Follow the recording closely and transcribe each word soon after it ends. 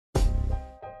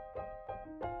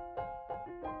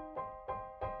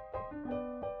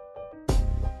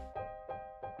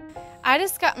I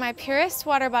just got my purest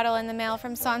water bottle in the mail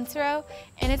from Sansero,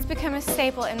 and it's become a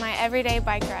staple in my everyday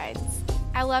bike rides.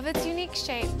 I love its unique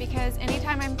shape because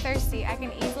anytime I'm thirsty, I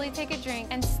can easily take a drink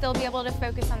and still be able to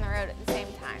focus on the road at the same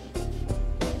time.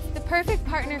 It's the perfect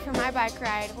partner for my bike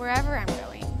ride wherever I'm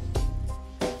going.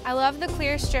 I love the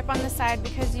clear strip on the side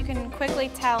because you can quickly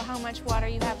tell how much water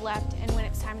you have left and when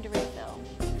it's time to refill.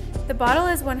 The bottle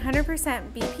is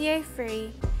 100% BPA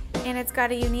free, and it's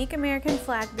got a unique American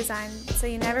flag design so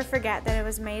you never forget that it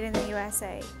was made in the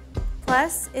USA.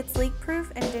 Plus, it's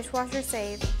leak-proof and dishwasher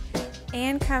safe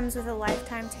and comes with a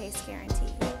lifetime taste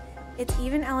guarantee. It's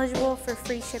even eligible for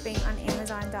free shipping on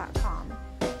Amazon.com.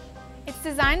 It's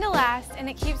designed to last, and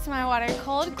it keeps my water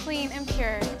cold, clean, and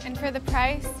pure, and for the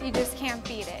price, you just can't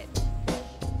beat it.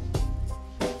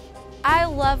 I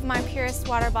love my purest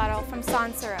water bottle from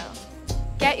Sansero.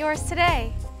 Get yours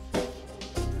today!